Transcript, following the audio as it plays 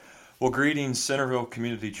Well, greetings, Centerville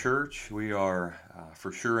Community Church. We are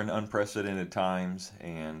for sure in unprecedented times,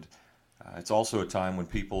 and it's also a time when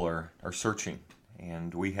people are searching,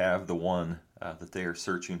 and we have the one that they are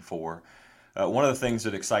searching for. One of the things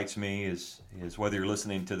that excites me is whether you're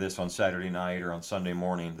listening to this on Saturday night or on Sunday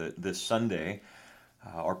morning, that this Sunday,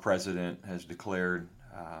 our president has declared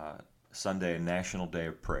Sunday a National Day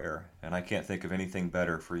of Prayer, and I can't think of anything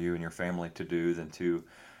better for you and your family to do than to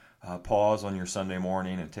pause on your Sunday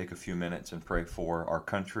morning and take a few minutes and pray for our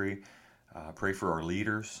country, pray for our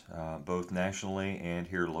leaders, both nationally and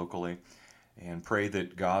here locally, and pray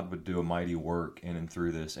that God would do a mighty work in and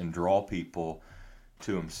through this and draw people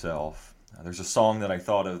to Himself. There's a song that I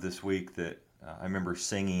thought of this week that I remember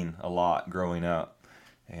singing a lot growing up,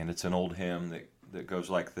 and it's an old hymn that goes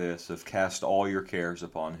like this, of cast all your cares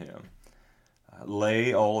upon Him.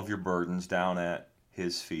 Lay all of your burdens down at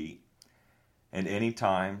His feet, and any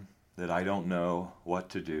time that I don't know what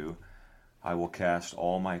to do, I will cast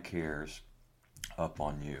all my cares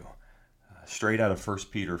upon you. Straight out of 1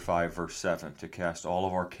 Peter 5, verse 7, to cast all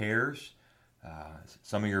of our cares.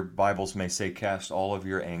 Some of your Bibles may say cast all of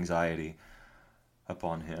your anxiety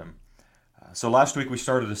upon Him. So last week we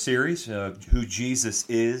started a series, Who Jesus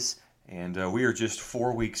Is, and we are just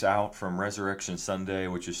 4 weeks out from Resurrection Sunday,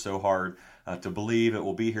 which is so hard to believe. It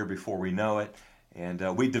will be here before we know it. And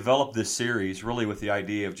we developed this series really with the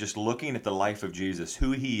idea of just looking at the life of Jesus,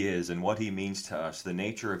 who He is and what He means to us, the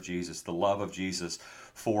nature of Jesus, the love of Jesus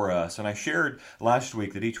for us. And I shared last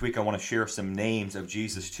week that each week I want to share some names of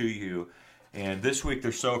Jesus to you. And this week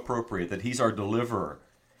they're so appropriate, that He's our deliverer.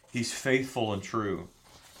 He's faithful and true.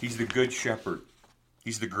 He's the good shepherd.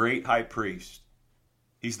 He's the great high priest.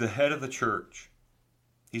 He's the head of the church.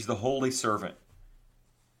 He's the holy servant.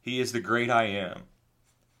 He is the great I am.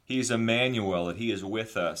 He is Emmanuel, that He is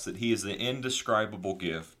with us, that He is the indescribable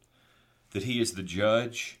gift, that He is the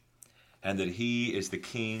judge, and that He is the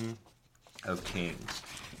King of kings.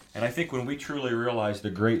 And I think when we truly realize the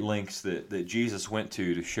great lengths that Jesus went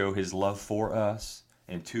to show His love for us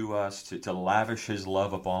and to us, to lavish His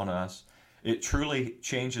love upon us, it truly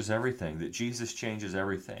changes everything, that Jesus changes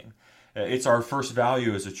everything. It's our first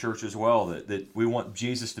value as a church as well, that we want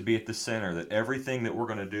Jesus to be at the center, that everything that we're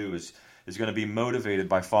going to do is going to be motivated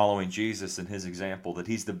by following Jesus and His example, that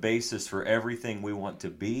He's the basis for everything we want to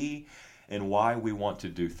be and why we want to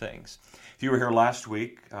do things. If you were here last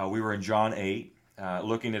week, we were in John 8,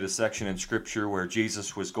 looking at a section in Scripture where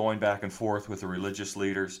Jesus was going back and forth with the religious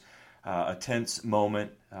leaders, a tense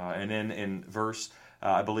moment, and then in verse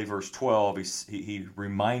 12, he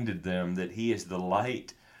reminded them that He is the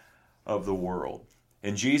light of the world.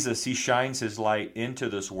 And Jesus, He shines His light into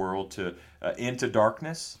this world, into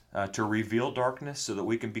darkness, to reveal darkness so that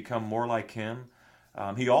we can become more like Him.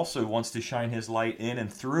 He also wants to shine His light in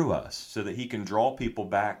and through us so that He can draw people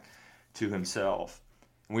back to Himself.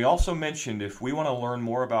 And we also mentioned if we want to learn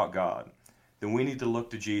more about God, then we need to look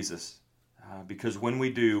to Jesus. Because when we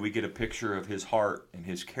do, we get a picture of His heart and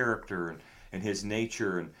His character and His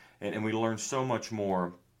nature, and we learn so much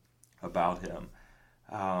more about Him.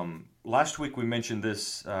 Last week we mentioned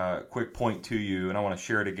this quick point to you, and I want to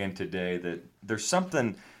share it again today, that there's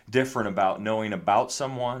something different about knowing about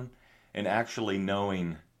someone and actually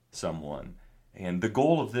knowing someone. And the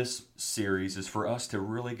goal of this series is for us to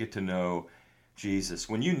really get to know Jesus.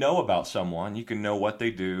 When you know about someone, you can know what they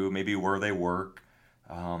do, maybe where they work,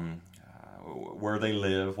 where they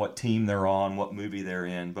live, what team they're on, what movie they're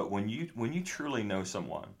in. But when you truly know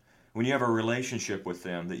someone, when you have a relationship with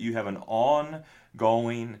them, that you have an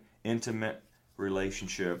ongoing, intimate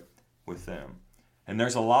relationship with them. And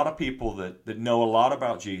there's a lot of people that know a lot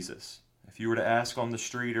about Jesus. If you were to ask on the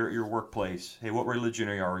street or at your workplace, hey, what religion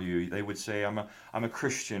are you? They would say, I'm a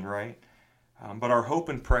Christian, right? But our hope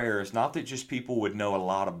and prayer is not that just people would know a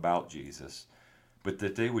lot about Jesus, but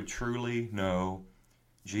that they would truly know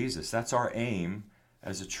Jesus. That's our aim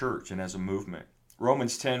as a church and as a movement.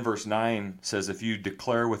 Romans 10 verse 9 says, if you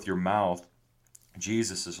declare with your mouth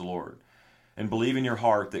Jesus is Lord, and believe in your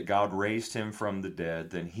heart that God raised Him from the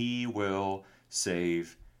dead, then He will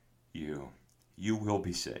save you. You will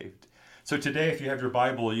be saved. So today, if you have your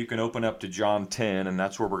Bible, you can open up to John 10, and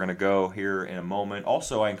that's where we're going to go here in a moment.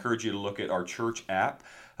 Also, I encourage you to look at our church app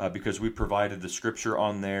because we provided the Scripture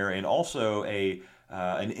on there, and also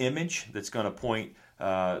an image that's going to point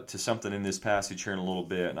to something in this passage here in a little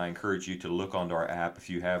bit, and I encourage you to look onto our app if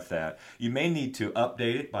you have that. You may need to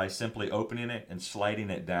update it by simply opening it and sliding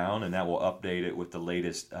it down, and that will update it with the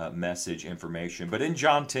latest message information. But in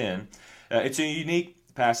John 10, it's a unique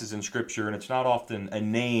passage in Scripture, and it's not often a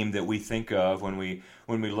name that we think of when we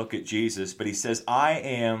look at Jesus, but He says, I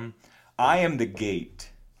am the gate.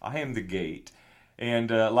 I am the gate.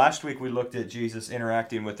 And last week we looked at Jesus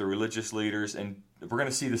interacting with the religious leaders, and we're going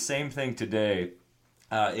to see the same thing today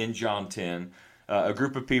in John 10. A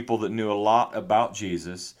group of people that knew a lot about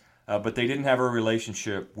Jesus, but they didn't have a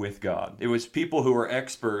relationship with God. It was people who were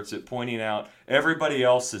experts at pointing out everybody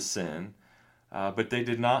else's sin, but they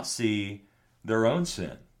did not see their own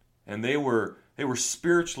sin. And they were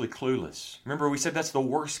spiritually clueless. Remember, we said that's the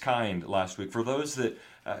worst kind last week. For those that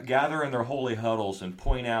gather in their holy huddles and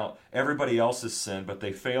point out everybody else's sin, but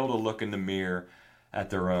they fail to look in the mirror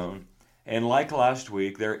at their own. And like last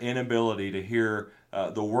week, their inability to hear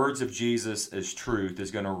the words of Jesus as truth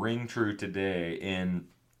is going to ring true today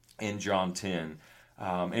in John 10.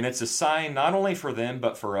 And it's a sign not only for them,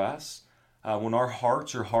 but for us. When our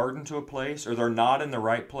hearts are hardened to a place, or they're not in the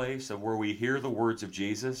right place of where we hear the words of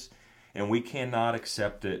Jesus, and we cannot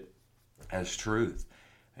accept it as truth.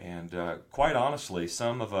 And quite honestly,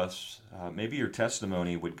 some of us, maybe your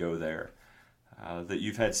testimony would go there. That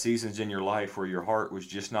you've had seasons in your life where your heart was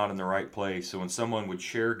just not in the right place. So when someone would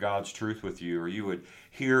share God's truth with you, or you would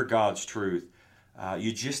hear God's truth,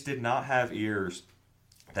 you just did not have ears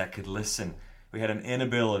that could listen. We had an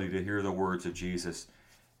inability to hear the words of Jesus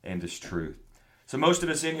and His truth. So most of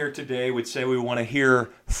us in here today would say we want to hear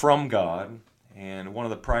from God, and one of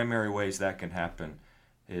the primary ways that can happen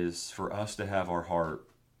is for us to have our heart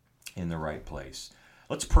in the right place.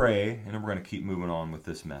 Let's pray, and then we're going to keep moving on with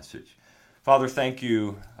this message. Father, thank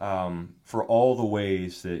you for all the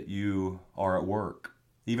ways that you are at work,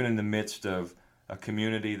 even in the midst of a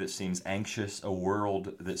community that seems anxious, a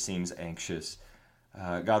world that seems anxious.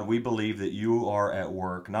 God, we believe that you are at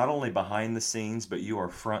work, not only behind the scenes, but you are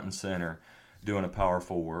front and center doing a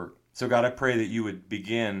powerful work. So God, I pray that you would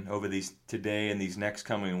begin over these today and these next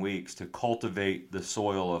coming weeks to cultivate the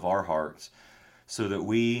soil of our hearts so that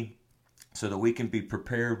we can be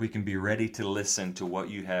prepared, we can be ready to listen to what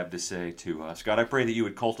you have to say to us. God, I pray that you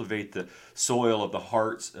would cultivate the soil of the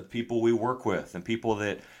hearts of people we work with and people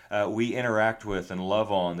that we interact with and love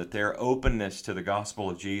on, that their openness to the gospel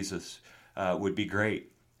of Jesus would be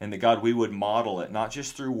great. And that, God, we would model it, not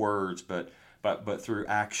just through words, but through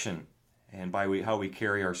action and by how we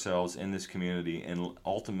carry ourselves in this community and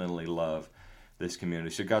ultimately love this community.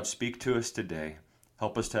 So, God, speak to us today.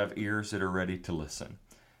 Help us to have ears that are ready to listen.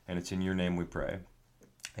 And it's in your name we pray.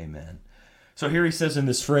 Amen. So here he says in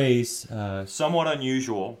this phrase, somewhat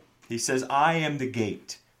unusual, he says, I am the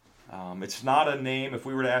gate. It's not a name. If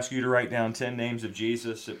we were to ask you to write down 10 names of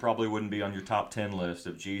Jesus, it probably wouldn't be on your top 10 list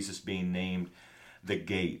of Jesus being named the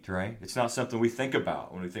gate, right? It's not something we think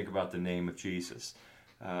about when we think about the name of Jesus.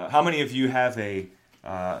 How many of you have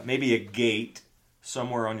maybe a gate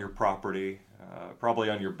somewhere on your property, probably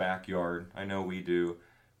on your backyard? I know we do.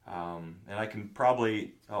 And I can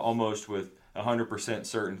probably almost with 100%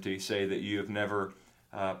 certainty say that you have never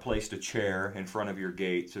placed a chair in front of your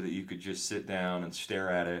gate so that you could just sit down and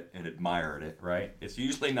stare at it and admire it, right? It's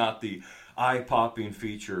usually not the eye-popping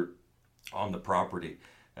feature on the property.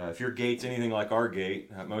 If your gate's anything like our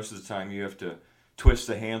gate, most of the time you have to twist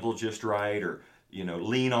the handle just right, or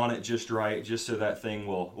lean on it just right, just so that thing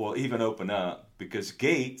will even open up. Because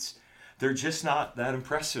gates, they're just not that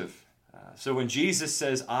impressive. So when Jesus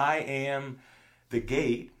says, I am the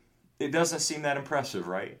gate, it doesn't seem that impressive,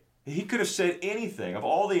 right? He could have said anything. Of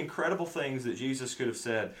all the incredible things that Jesus could have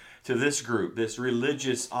said to this group, this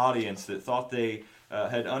religious audience that thought they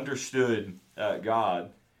had understood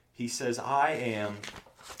God, he says, I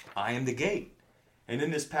am the gate. And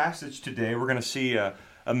in this passage today, we're going to see a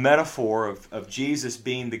metaphor of Jesus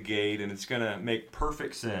being the gate, and it's going to make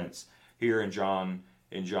perfect sense here in John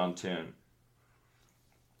 10.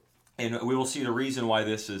 And we will see the reason why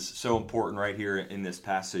this is so important right here in this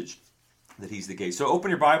passage, that he's the gate. So open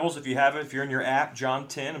your Bibles if you have it. If you're in your app, John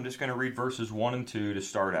 10, I'm just going to read verses 1 and 2 to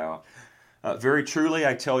start out. Very truly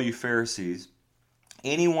I tell you, Pharisees,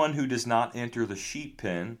 anyone who does not enter the sheep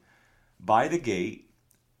pen by the gate,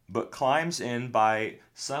 but climbs in by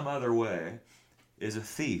some other way, is a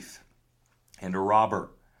thief and a robber.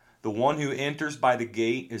 The one who enters by the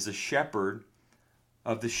gate is a shepherd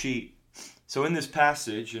of the sheep. So in this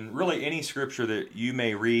passage, and really any scripture that you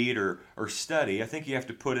may read or study, I think you have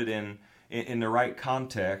to put it in the right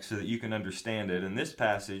context so that you can understand it. In this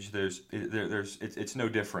passage, it's no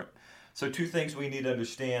different. So two things we need to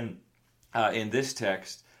understand in this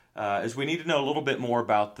text is we need to know a little bit more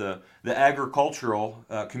about the agricultural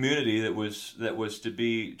community that was to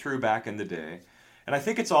be true back in the day. And I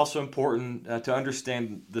think it's also important to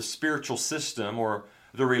understand the spiritual system or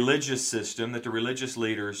the religious system that the religious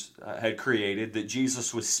leaders had created that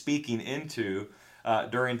Jesus was speaking into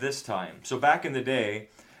during this time. So back in the day,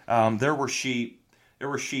 there were sheep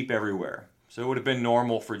everywhere. So it would have been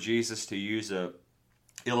normal for Jesus to use a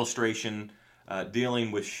illustration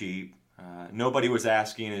dealing with sheep. Nobody was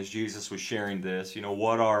asking as Jesus was sharing this,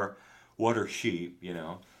 what are sheep,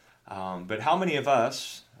 but how many of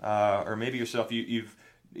us, or maybe yourself, you've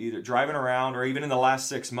either driving around or even in the last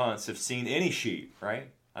 6 months have seen any sheep, right?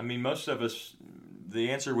 I mean, most of us, the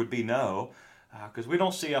answer would be no, because we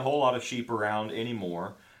don't see a whole lot of sheep around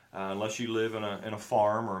anymore, unless you live in a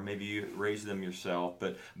farm or maybe you raise them yourself.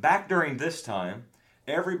 But back during this time,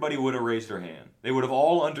 everybody would have raised their hand. They would have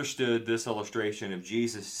all understood this illustration of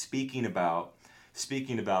Jesus speaking about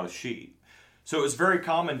a sheep. So it was very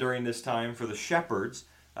common during this time for the shepherds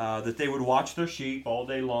that they would watch their sheep all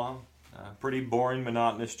day long. Pretty boring,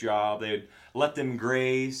 monotonous job. They'd let them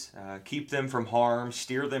graze, keep them from harm,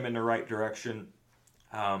 steer them in the right direction.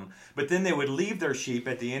 But then they would leave their sheep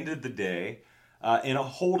at the end of the day in a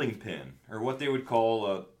holding pen, or what they would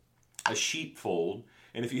call a sheepfold.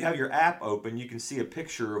 And if you have your app open, you can see a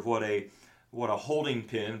picture of what a holding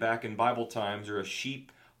pen back in Bible times, or a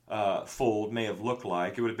sheep fold, may have looked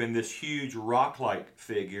like. It would have been this huge rock-like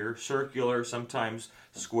figure, circular, sometimes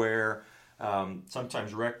square,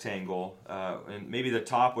 sometimes rectangle, and maybe the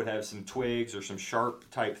top would have some twigs or some sharp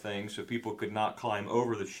type things so people could not climb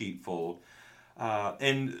over the sheepfold.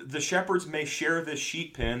 And the shepherds may share this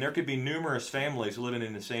sheep pen. There could be numerous families living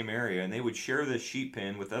in the same area, and they would share this sheep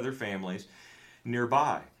pen with other families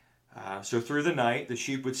nearby. So through the night, the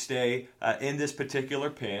sheep would stay in this particular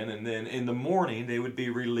pen, and then in the morning, they would be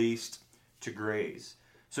released to graze.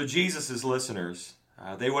 So Jesus' listeners,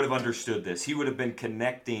 they would have understood this. He would have been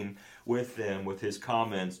connecting with them with his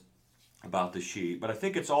comments about the sheep. But I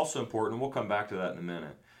think it's also important, and we'll come back to that in a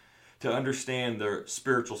minute, to understand the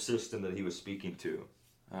spiritual system that he was speaking to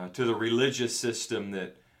the religious system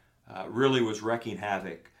that really was wreaking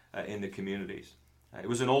havoc in the communities. It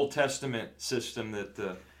was an Old Testament system that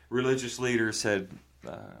the religious leaders had,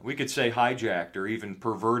 we could say, hijacked or even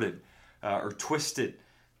perverted or twisted.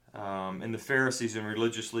 And the Pharisees and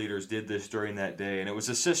religious leaders did this during that day. And it was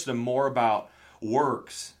a system more about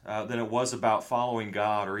works than it was about following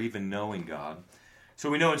God or even knowing God. So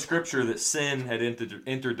we know in Scripture that sin had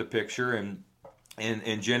entered the picture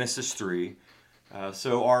in Genesis 3.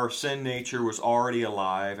 So our sin nature was already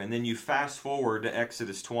alive. And then you fast forward to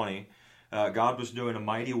Exodus 20. God was doing a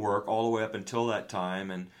mighty work all the way up until that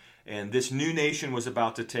time. And this new nation was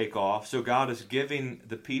about to take off. So God is giving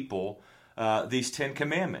the people these 10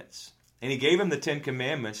 commandments. And he gave them the 10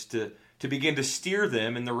 commandments to begin to steer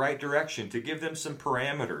them in the right direction, to give them some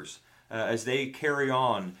parameters as they carry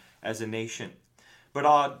on as a nation.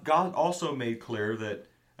 But God also made clear that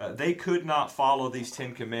they could not follow these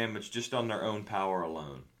 10 commandments just on their own power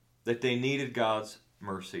alone, that they needed God's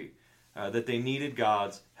mercy, that they needed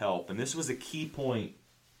God's help. And this was a key point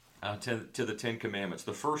to the 10 commandments.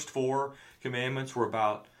 The first 4 commandments were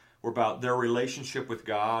about their relationship with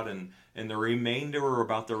God, and the remainder were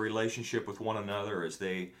about their relationship with one another as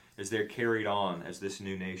they're carried on as this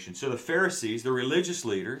new nation. So the Pharisees, the religious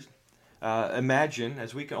leaders, imagine,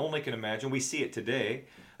 as we only can imagine, we see it today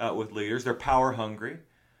with leaders, they're power hungry,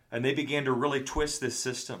 and they began to really twist this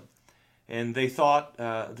system. And they thought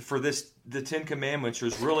the 10 Commandments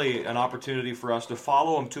was really an opportunity for us to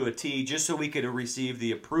follow them to a T just so we could receive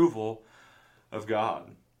the approval of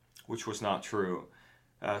God, which was not true.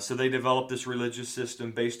 So they developed this religious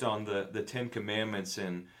system based on the 10 Commandments,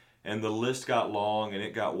 and the list got long and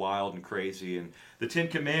it got wild and crazy. And the 10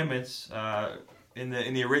 Commandments in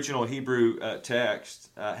the original Hebrew text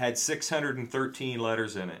had 613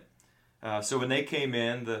 letters in it. So when they came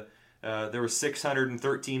in, there were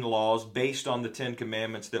 613 laws based on the 10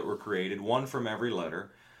 Commandments that were created, one from every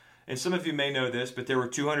letter. And some of you may know this, but there were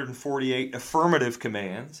 248 affirmative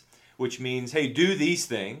commands, which means, hey, do these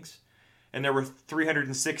things. And there were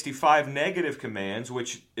 365 negative commands,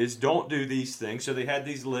 which is don't do these things. So they had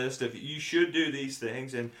these lists of you should do these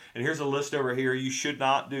things, and here's a list over here, you should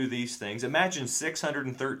not do these things. Imagine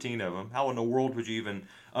 613 of them. How in the world would you even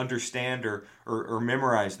understand or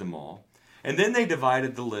memorize them all? And then they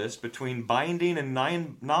divided the list between binding and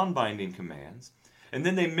non-binding commands. And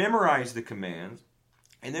then they memorized the commands.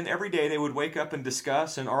 And then every day they would wake up and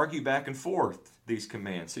discuss and argue back and forth these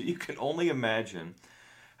commands. So you can only imagine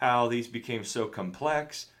how these became so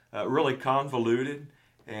complex, really convoluted,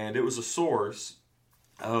 and it was a source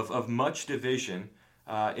of much division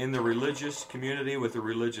in the religious community with the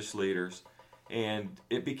religious leaders. And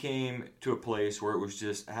it became to a place where it was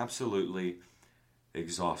just absolutely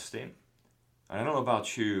exhausting. I don't know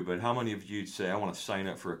about you, but how many of you'd say, I want to sign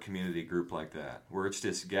up for a community group like that, where it's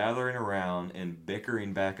just gathering around and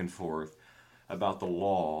bickering back and forth about the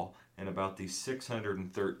law and about these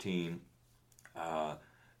 613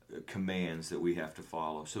 commands that we have to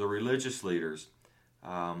follow. So the religious leaders,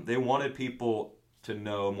 They wanted people to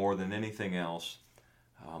know more than anything else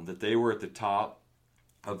that they were at the top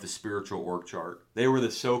of the spiritual org chart. They were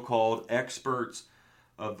the so-called experts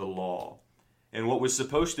of the law. And what was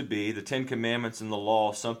supposed to be the Ten Commandments and the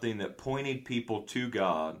law, something that pointed people to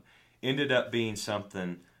God, ended up being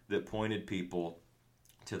something that pointed people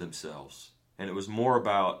to themselves. And it was more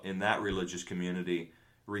about, in that religious community,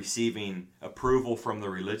 receiving approval from the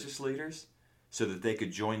religious leaders so that they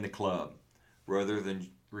could join the club rather than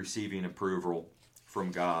receiving approval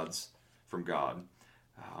from God.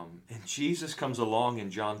 And Jesus comes along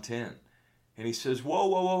in John 10 and he says, whoa,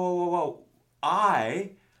 whoa, whoa, whoa, whoa, whoa. I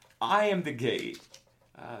am the gate.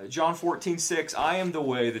 John 14:6, I am the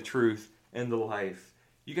way, the truth, and the life.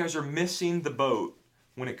 You guys are missing the boat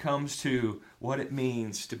when it comes to what it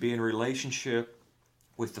means to be in relationship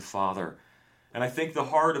with the Father. And I think the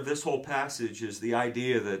heart of this whole passage is the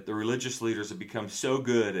idea that the religious leaders have become so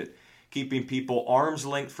good at keeping people arm's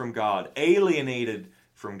length from God, alienated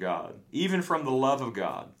from God, even from the love of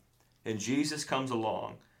God. And Jesus comes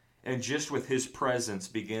along and just with his presence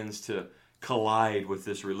begins to collide with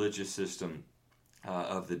this religious system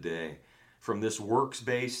of the day. From this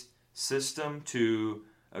works-based system to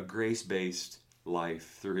a grace-based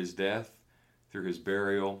life through his death, through his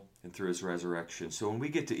burial, and through his resurrection. So when we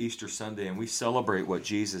get to Easter Sunday and we celebrate what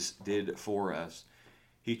Jesus did for us,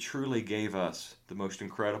 he truly gave us the most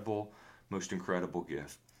incredible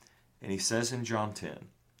gift. And he says in John 10,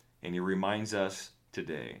 and he reminds us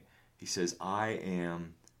today, he says, I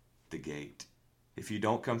am the gate. If you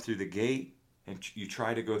don't come through the gate and you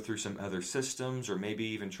try to go through some other systems or maybe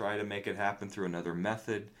even try to make it happen through another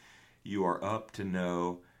method, you are up to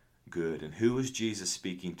no good. And who was Jesus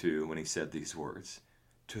speaking to when he said these words?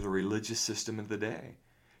 To the religious system of the day.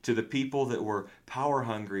 To the people that were power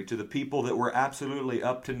hungry, to the people that were absolutely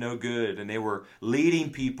up to no good, and they were leading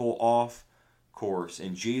people off course.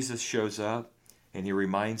 And Jesus shows up and he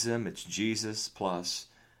reminds them it's Jesus plus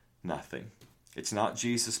nothing. It's not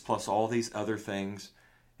Jesus plus all these other things.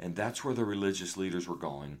 And that's where the religious leaders were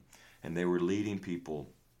going. And they were leading people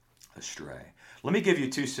astray. Let me give you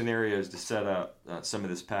two scenarios to set up some of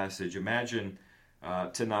this passage. Imagine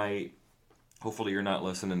tonight, hopefully you're not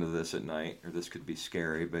listening to this at night, or this could be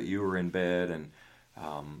scary, but you were in bed and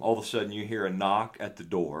all of a sudden you hear a knock at the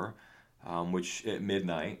door, which at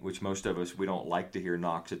midnight, which most of us, we don't like to hear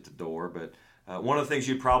knocks at the door, but one of the things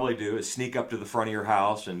you'd probably do is sneak up to the front of your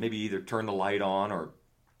house and maybe either turn the light on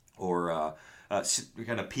or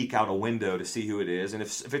kind of peek out a window to see who it is. And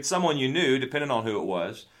if it's someone you knew, depending on who it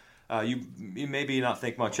was, you maybe not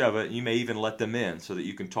think much of it. You may even let them in so that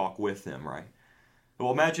you can talk with them, right?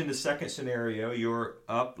 Well, imagine the second scenario. You're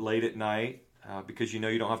up late at night because you know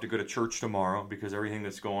you don't have to go to church tomorrow because everything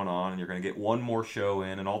that's going on, and you're going to get one more show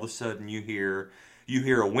in, and all of a sudden you hear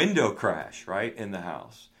a window crash right in the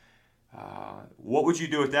house. What would you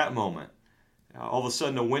do at that moment? All of a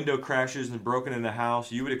sudden a window crashes and broken in the house.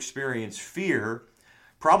 You would experience fear,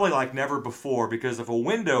 probably like never before, because if a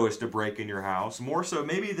window is to break in your house, more so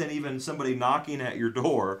maybe than even somebody knocking at your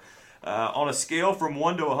door, on a scale from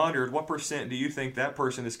 1 to 100, what percent do you think that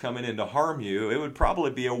person is coming in to harm you? It would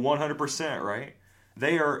probably be a 100%, right?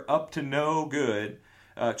 They are up to no good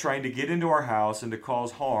trying to get into our house and to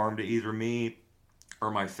cause harm to either me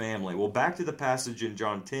or my family. Well, back to the passage in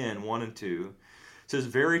John 10, 1 and 2. It says,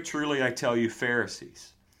 very truly I tell you,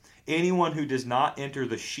 Pharisees, anyone who does not enter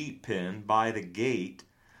the sheep pen by the gate,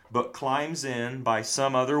 but climbs in by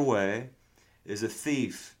some other way, is a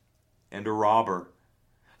thief and a robber.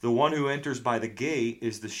 The one who enters by the gate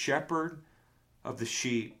is the shepherd of the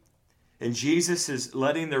sheep. And Jesus is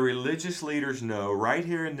letting the religious leaders know right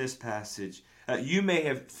here in this passage, you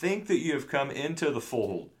may think that you have come into the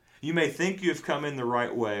fold. You may think you have come in the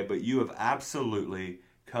right way, but you have absolutely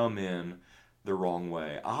come in the wrong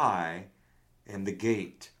way. I am the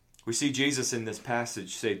gate. We see Jesus in this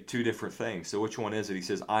passage say two different things. So which one is it? He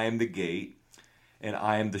says, I am the gate and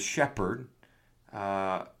I am the shepherd.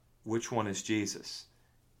 Which one is Jesus?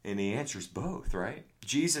 And he answers both, right?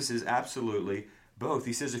 Jesus is absolutely both.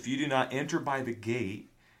 He says, if you do not enter by the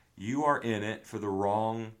gate, you are in it for the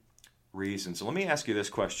wrong reason. So let me ask you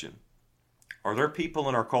this question. Are there people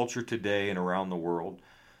in our culture today and around the world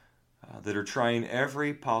that are trying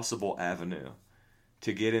every possible avenue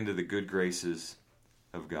to get into the good graces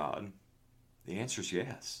of God? The answer is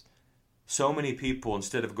yes. So many people,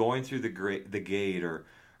 instead of going through the gate or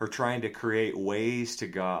trying to create ways to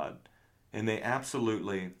God, and they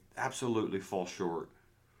absolutely fall short.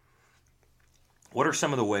 What are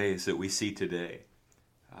some of the ways that we see today?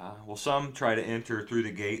 Well, some try to enter through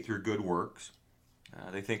the gate through good works.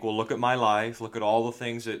 They think, well, look at my life, look at all the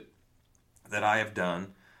things that I have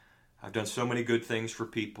done. I've done so many good things for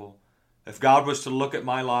people. If God was to look at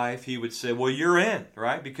my life, he would say, well, you're in,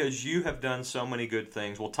 right? Because you have done so many good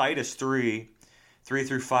things. Well, Titus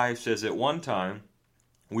 3:3-5 says, at one time,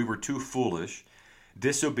 we were too foolish,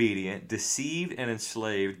 disobedient, deceived, and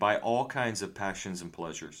enslaved by all kinds of passions and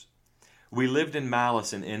pleasures. We lived in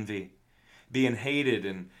malice and envy, being hated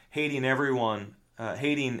and hating everyone,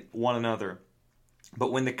 hating one another.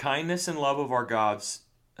 But when the kindness and love of our God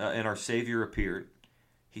and our Savior appeared,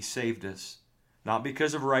 he saved us, not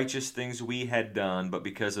because of righteous things we had done, but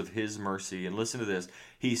because of his mercy. And listen to this.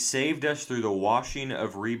 He saved us through the washing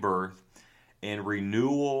of rebirth and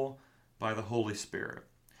renewal by the Holy Spirit.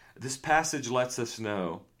 This passage lets us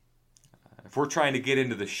know if we're trying to get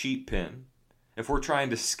into the sheep pen, if we're trying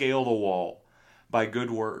to scale the wall by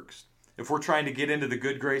good works, if we're trying to get into the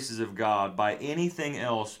good graces of God by anything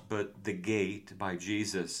else but the gate, by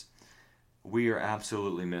Jesus, we are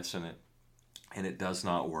absolutely missing it, and it does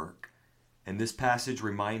not work. And this passage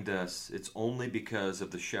reminds us it's only because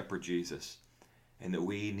of the shepherd Jesus, and that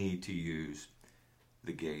we need to use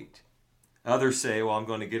the gate. Others say, well, I'm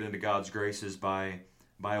going to get into God's graces by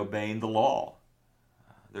obeying the law.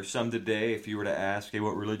 There's some today, if you were to ask, hey,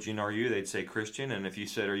 what religion are you? They'd say Christian. And if you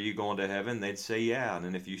said, are you going to heaven? They'd say, yeah. And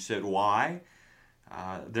then if you said, why?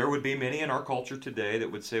 There would be many in our culture today that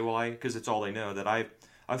would say, well, because it's all they know, that I've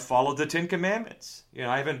followed the Ten Commandments. You know,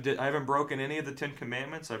 I haven't broken any of the Ten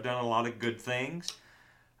Commandments. I've done a lot of good things.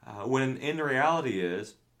 When in reality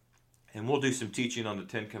is, and we'll do some teaching on the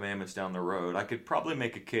Ten Commandments down the road, I could probably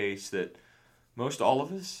make a case that most all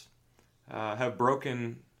of us have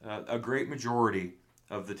broken a great majority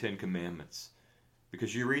of the Ten Commandments.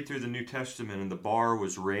 Because you read through the New Testament and the bar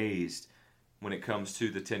was raised when it comes to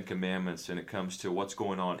the Ten Commandments and it comes to what's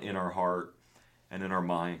going on in our heart and in our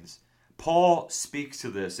minds. Paul speaks to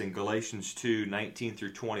this in Galatians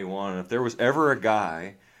 2:19-21. And if there was ever a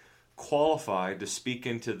guy qualified to speak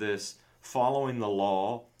into this following the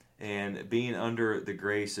law and being under the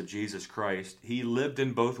grace of Jesus Christ, he lived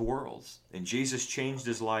in both worlds. And Jesus changed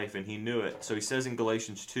his life and he knew it. So he says in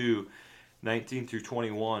Galatians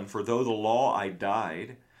 2:19-21, for though the law I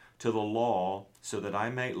died to the law so that I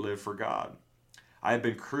might live for God. I have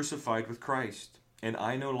been crucified with Christ, and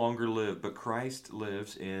I no longer live, but Christ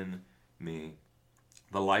lives in me.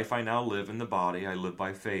 The life I now live in the body, I live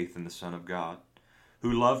by faith in the Son of God,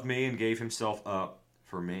 who loved me and gave himself up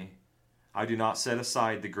for me. I do not set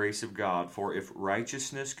aside the grace of God, for if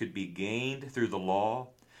righteousness could be gained through the law,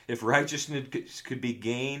 if righteousness could be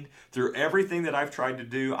gained through everything that I've tried to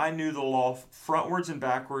do, I knew the law frontwards and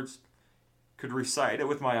backwards, could recite it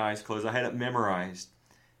with my eyes closed. I had it memorized.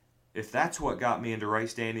 If that's what got me into right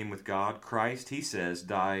standing with God, Christ, he says,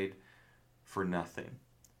 died for nothing.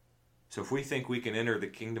 So if we think we can enter the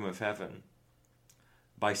kingdom of heaven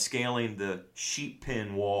by scaling the sheep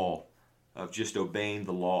pen wall of just obeying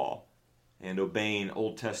the law and obeying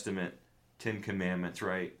Old Testament Ten Commandments,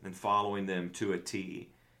 right, and following them to a T,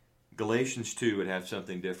 Galatians 2 would have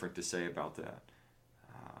something different to say about that.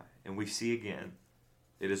 And we see again,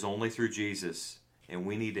 it is only through Jesus, and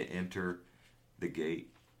we need to enter the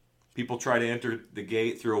gate. People try to enter the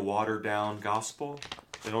gate through a watered-down gospel.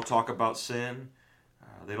 They don't talk about sin.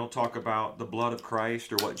 They don't talk about the blood of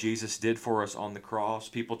Christ or what Jesus did for us on the cross.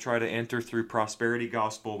 People try to enter through prosperity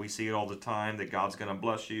gospel. We see it all the time, that God's going to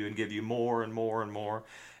bless you and give you more and more and more.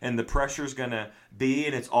 And the pressure's going to be,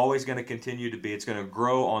 and it's always going to continue to be, it's going to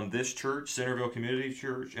grow on this church, Centerville Community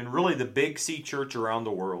Church, and really the Big C church around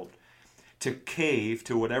the world, to cave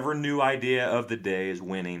to whatever new idea of the day is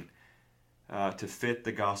winning to fit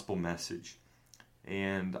the gospel message.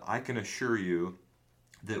 And I can assure you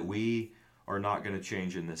that we are not going to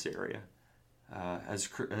change in this area. As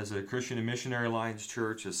a Christian and Missionary Alliance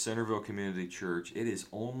Church, as Centerville Community Church, it is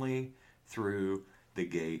only through the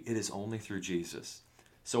gate. It is only through Jesus.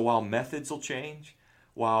 So while methods will change,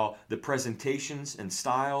 while the presentations and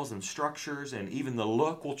styles and structures and even the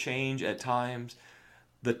look will change at times,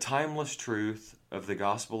 the timeless truth of the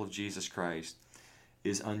gospel of Jesus Christ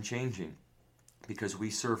is unchanging, because we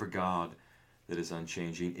serve a God that is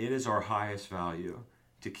unchanging. It is our highest value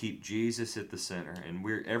to keep Jesus at the center. And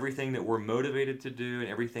everything that we're motivated to do and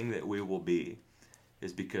everything that we will be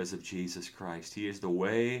is because of Jesus Christ. He is the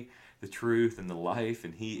way, the truth, and the life,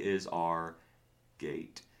 and he is our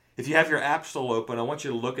gate. If you have your app still open, I want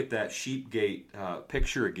you to look at that sheep gate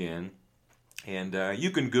picture again. And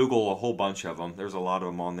you can Google a whole bunch of them. There's a lot of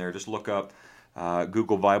them on there. Just look up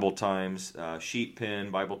Google Bible Times, sheep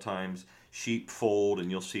pen, Bible Times, sheep fold,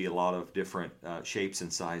 and you'll see a lot of different shapes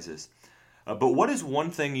and sizes. But what is one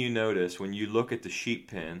thing you notice when you look at the sheep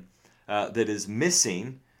pen that is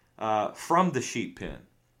missing from the sheep pen?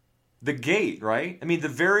 The gate, right? I mean, the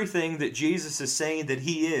very thing that Jesus is saying that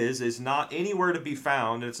he is not anywhere to be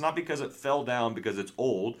found. And it's not because it fell down because it's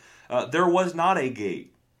old. There was not a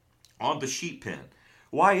gate on the sheep pen.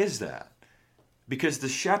 Why is that? Because the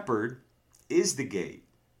shepherd is the gate.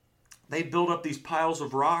 They built up these piles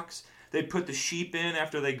of rocks. They'd put the sheep in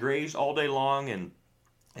after they grazed all day long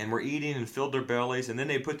and were eating and filled their bellies. And then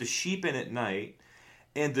they put the sheep in at night.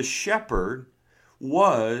 And the shepherd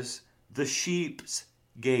was the sheep's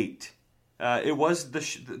gate. It was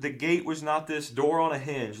the gate was not this door on a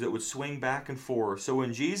hinge that would swing back and forth. So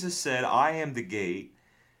when Jesus said, I am the gate,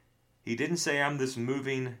 he didn't say I'm this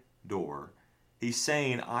moving door. He's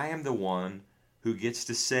saying I am the one who gets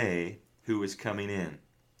to say who is coming in.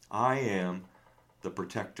 I am the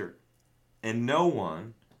protector. And no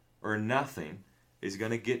one or nothing is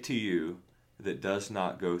going to get to you that does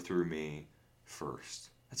not go through me first.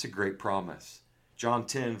 That's a great promise. John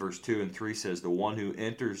 10, verse 2 and 3 says, the one who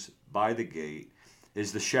enters by the gate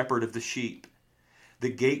is the shepherd of the sheep. The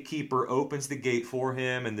gatekeeper opens the gate for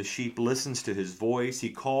him, and the sheep listens to his voice. He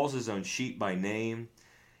calls his own sheep by name,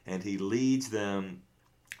 and he leads them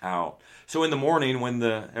out. So in the morning, when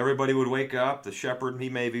everybody would wake up, the shepherd, he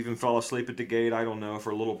may have even fell asleep at the gate, I don't know,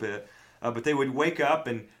 for a little bit. But they would wake up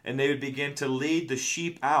and they would begin to lead the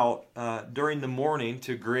sheep out during the morning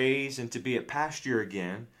to graze and to be at pasture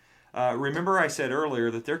again. Remember I said earlier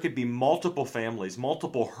that there could be multiple families,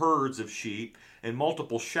 multiple herds of sheep, and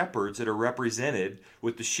multiple shepherds that are represented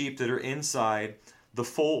with the sheep that are inside the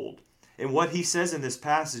fold. And what he says in this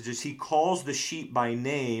passage is he calls the sheep by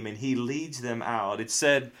name and he leads them out. It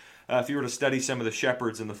said, if you were to study some of the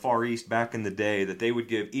shepherds in the Far East back in the day, that they would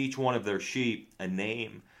give each one of their sheep a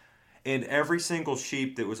name. And every single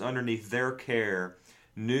sheep that was underneath their care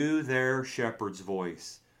knew their shepherd's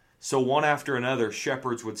voice. So one after another,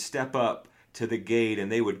 shepherds would step up to the gate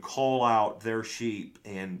and they would call out their sheep,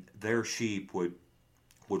 and their sheep would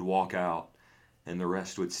walk out and the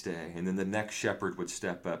rest would stay. And then the next shepherd would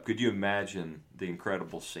step up. Could you imagine the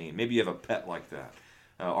incredible scene? Maybe you have a pet like that.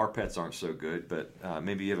 Our pets aren't so good, but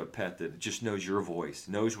maybe you have a pet that just knows your voice,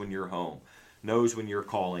 knows when you're home, knows when you're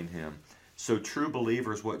calling him. So true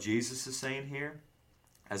believers, what Jesus is saying here,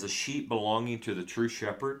 as a sheep belonging to the true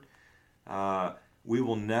shepherd, we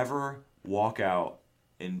will never walk out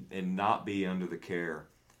and not be under the care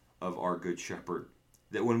of our good shepherd.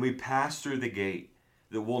 That when we pass through the gate,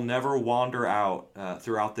 that we'll never wander out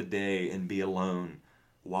throughout the day and be alone.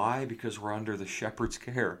 Why? Because we're under the shepherd's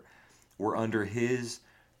care. We're under his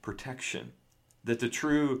protection. That the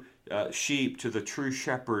true sheep to the true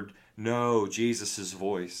shepherd know Jesus'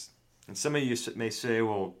 voice. And some of you may say,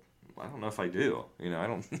 well, I don't know if I do. I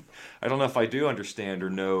don't know if I do understand or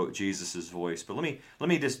know Jesus' voice. But let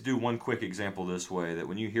me just do one quick example this way, that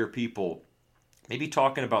when you hear people maybe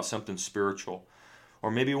talking about something spiritual, or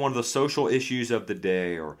maybe one of the social issues of the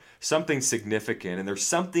day, or something significant, and there's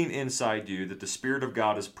something inside you that the Spirit of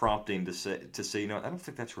God is prompting to say, I don't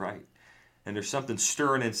think that's right. And there's something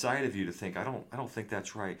stirring inside of you to think, I don't think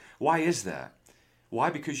that's right. Why is that? Why?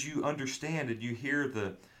 Because you understand and you hear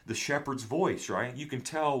the shepherd's voice, right? You can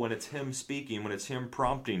tell when it's him speaking, when it's him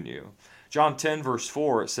prompting you. John 10, verse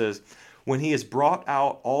 4, it says, when he has brought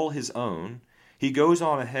out all his own, he goes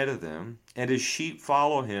on ahead of them, and his sheep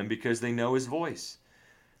follow him because they know his voice.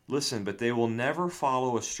 Listen, but they will never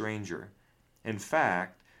follow a stranger. In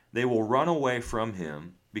fact, they will run away from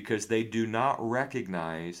him because they do not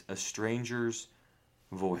recognize a stranger's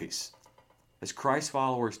voice. As Christ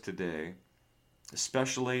followers today,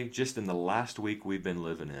 especially just in the last week we've been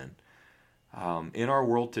living in our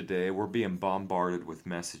world today, we're being bombarded with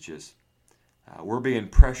messages. We're being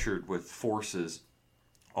pressured with forces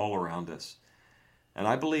all around us. And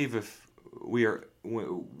I believe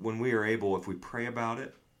when we are able, if we pray about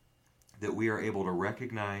it, that we are able to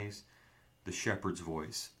recognize the shepherd's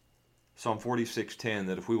voice. Psalm 46:10,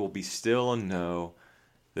 that if we will be still and know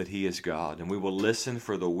that he is God, and we will listen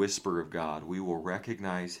for the whisper of God, we will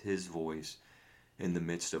recognize his voice in the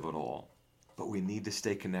midst of it all. But we need to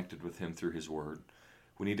stay connected with him through his word.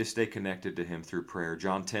 We need to stay connected to him through prayer.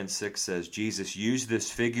 John 10:6 says Jesus used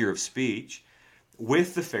this figure of speech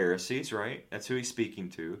with the Pharisees, right? That's who he's speaking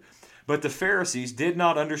to. But the Pharisees did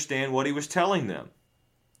not understand what he was telling them.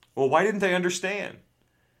 Well, why didn't they understand?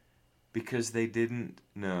 Because they didn't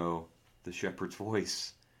know the shepherd's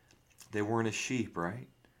voice. They weren't a sheep, right?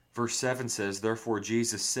 Verse 7 says, therefore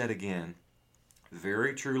Jesus said again,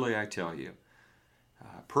 very truly I tell you,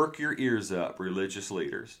 perk your ears up, religious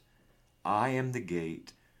leaders. I am the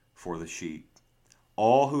gate for the sheep.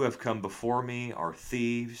 All who have come before me are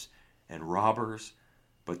thieves and robbers,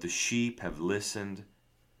 but the sheep have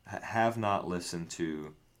not listened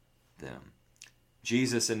to them.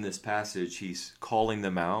 Jesus in this passage, he's calling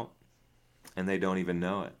them out, and they don't even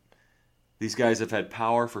know it. These guys have had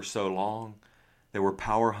power for so long. They were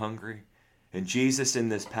power hungry. And Jesus in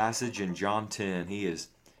this passage in John 10, he is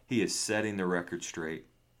setting the record straight.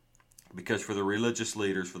 Because for the religious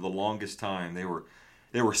leaders, for the longest time, they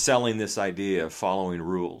were selling this idea of following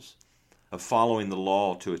rules, of following the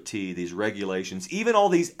law to a T, these regulations, even all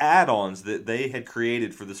these add-ons that they had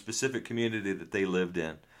created for the specific community that they lived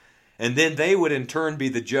in. And then they would in turn be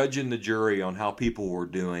the judge and the jury on how people were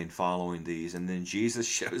doing following these. And then Jesus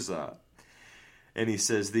shows up and he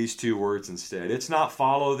says these two words instead. It's not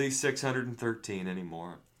follow these 613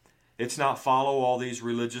 anymore. It's not follow all these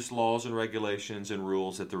religious laws and regulations and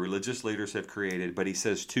rules that the religious leaders have created, but he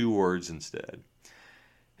says two words instead.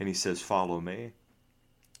 And he says, follow me.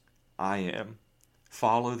 I am.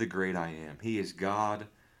 Follow the great I am. He is God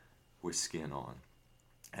with skin on.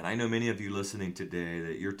 And I know many of you listening today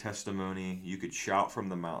that your testimony, you could shout from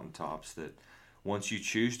the mountaintops that once you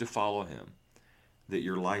choose to follow him, that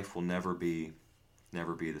your life will never be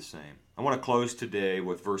the same. I want to close today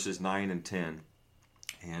with verses 9 and 10.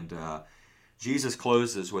 And Jesus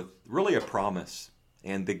closes with really a promise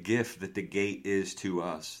and the gift that the gate is to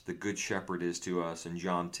us, the good shepherd is to us. In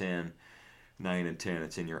John 10, 9 and 10,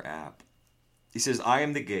 it's in your app. He says, I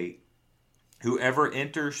am the gate. Whoever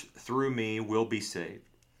enters through me will be saved.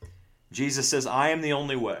 Jesus says, I am the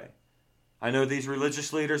only way. I know these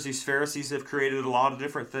religious leaders, these Pharisees have created a lot of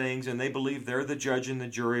different things and they believe they're the judge and the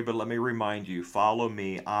jury, but let me remind you, follow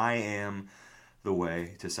me. I am the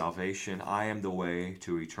way to salvation. I am the way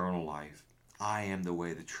to eternal life. I am the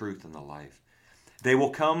way, the truth, and the life. They will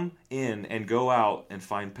come in and go out and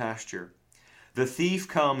find pasture. The thief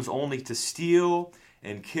comes only to steal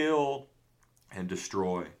and kill and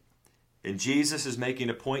destroy. And Jesus is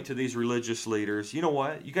making a point to these religious leaders. You know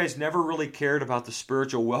what? You guys never really cared about the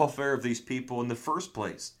spiritual welfare of these people in the first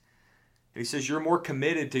place. And he says you're more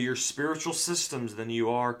committed to your spiritual systems than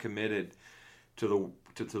you are committed to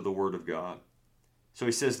the Word of God. So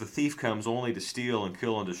he says the thief comes only to steal and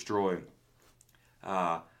kill and destroy.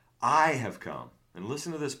 I have come, and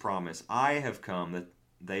listen to this promise, I have come that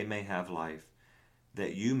they may have life,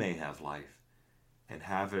 that you may have life, and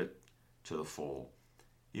have it to the full.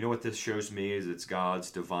 You know what this shows me is it's God's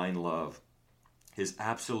divine love, his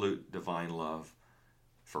absolute divine love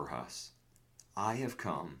for us. I have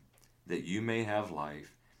come that you may have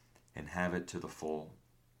life and have it to the full.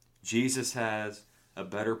 Jesus has a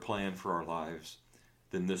better plan for our lives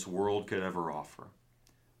than this world could ever offer.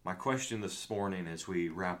 My question this morning as we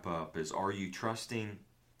wrap up is, are you trusting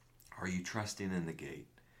in the gate,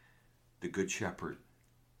 the good shepherd?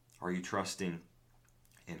 Are you trusting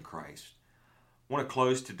in Christ? I want to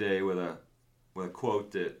close today with a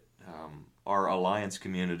quote that our Alliance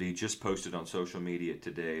community just posted on social media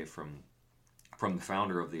today from the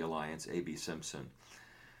founder of the Alliance, A.B. Simpson.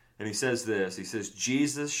 And he says this, he says,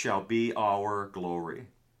 Jesus shall be our glory.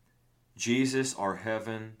 Jesus, our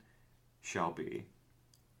heaven, shall be.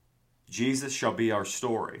 Jesus shall be our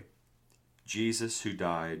story. Jesus who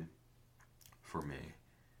died for me.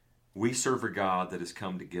 We serve a God that has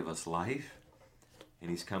come to give us life, and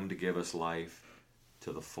he's come to give us life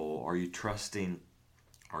to the full. Are you trusting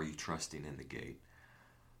in the gate?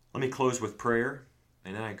 Let me close with prayer,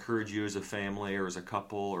 and then I encourage you as a family or as a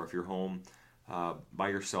couple, or if you're home by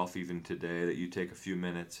yourself even today, that you take a few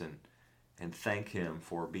minutes and thank him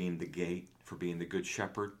for being the gate, for being the good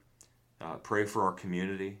shepherd. Pray for our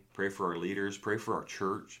community, pray for our leaders, pray for our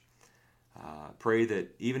church. Pray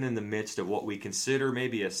that even in the midst of what we consider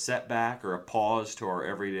maybe a setback or a pause to our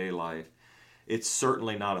everyday life, it's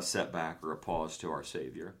certainly not a setback or a pause to our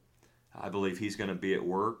Savior. I believe he's going to be at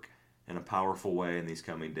work in a powerful way in these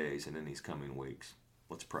coming days and in these coming weeks.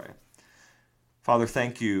 Let's pray. Father,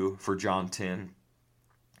 thank you for John 10.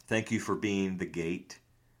 Thank you for being the gate.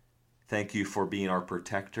 Thank you for being our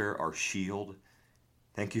protector, our shield.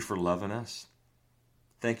 Thank you for loving us.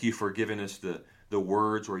 Thank you for giving us the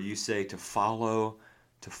words where you say to follow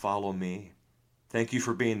me. Thank you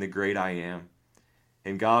for being the great I am.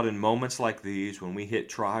 And God, in moments like these, when we hit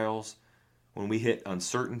trials, when we hit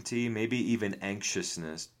uncertainty, maybe even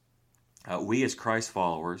anxiousness, we as Christ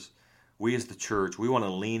followers, we as the church, we want to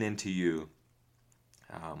lean into you.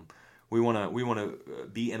 We want to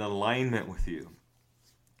be in alignment with you.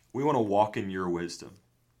 We want to walk in your wisdom.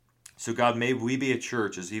 So God, may we be a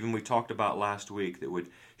church, as even we talked about last week, that would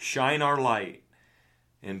shine our light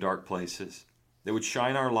in dark places, that would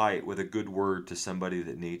shine our light with a good word to somebody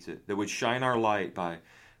that needs it, that would shine our light by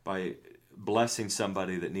blessing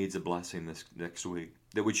somebody that needs a blessing this next week,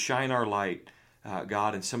 that would shine our light,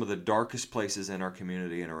 God, in some of the darkest places in our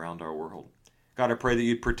community and around our world. God, I pray that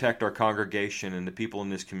you'd protect our congregation and the people in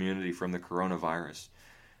this community from the coronavirus.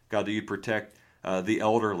 God, that you'd protect the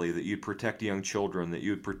elderly, that you'd protect young children, that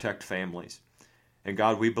you'd protect families. And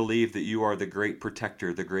God, we believe that you are the great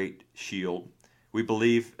protector, the great shield. We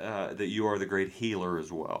believe that you are the great healer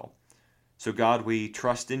as well. So God, we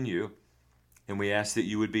trust in you, and we ask that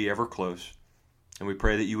you would be ever close. And we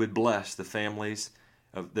pray that you would bless the families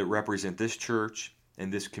that represent this church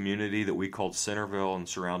and this community that we call Centerville and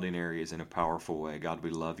surrounding areas in a powerful way. God, we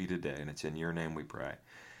love you today, and it's in your name we pray.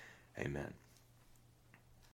 Amen.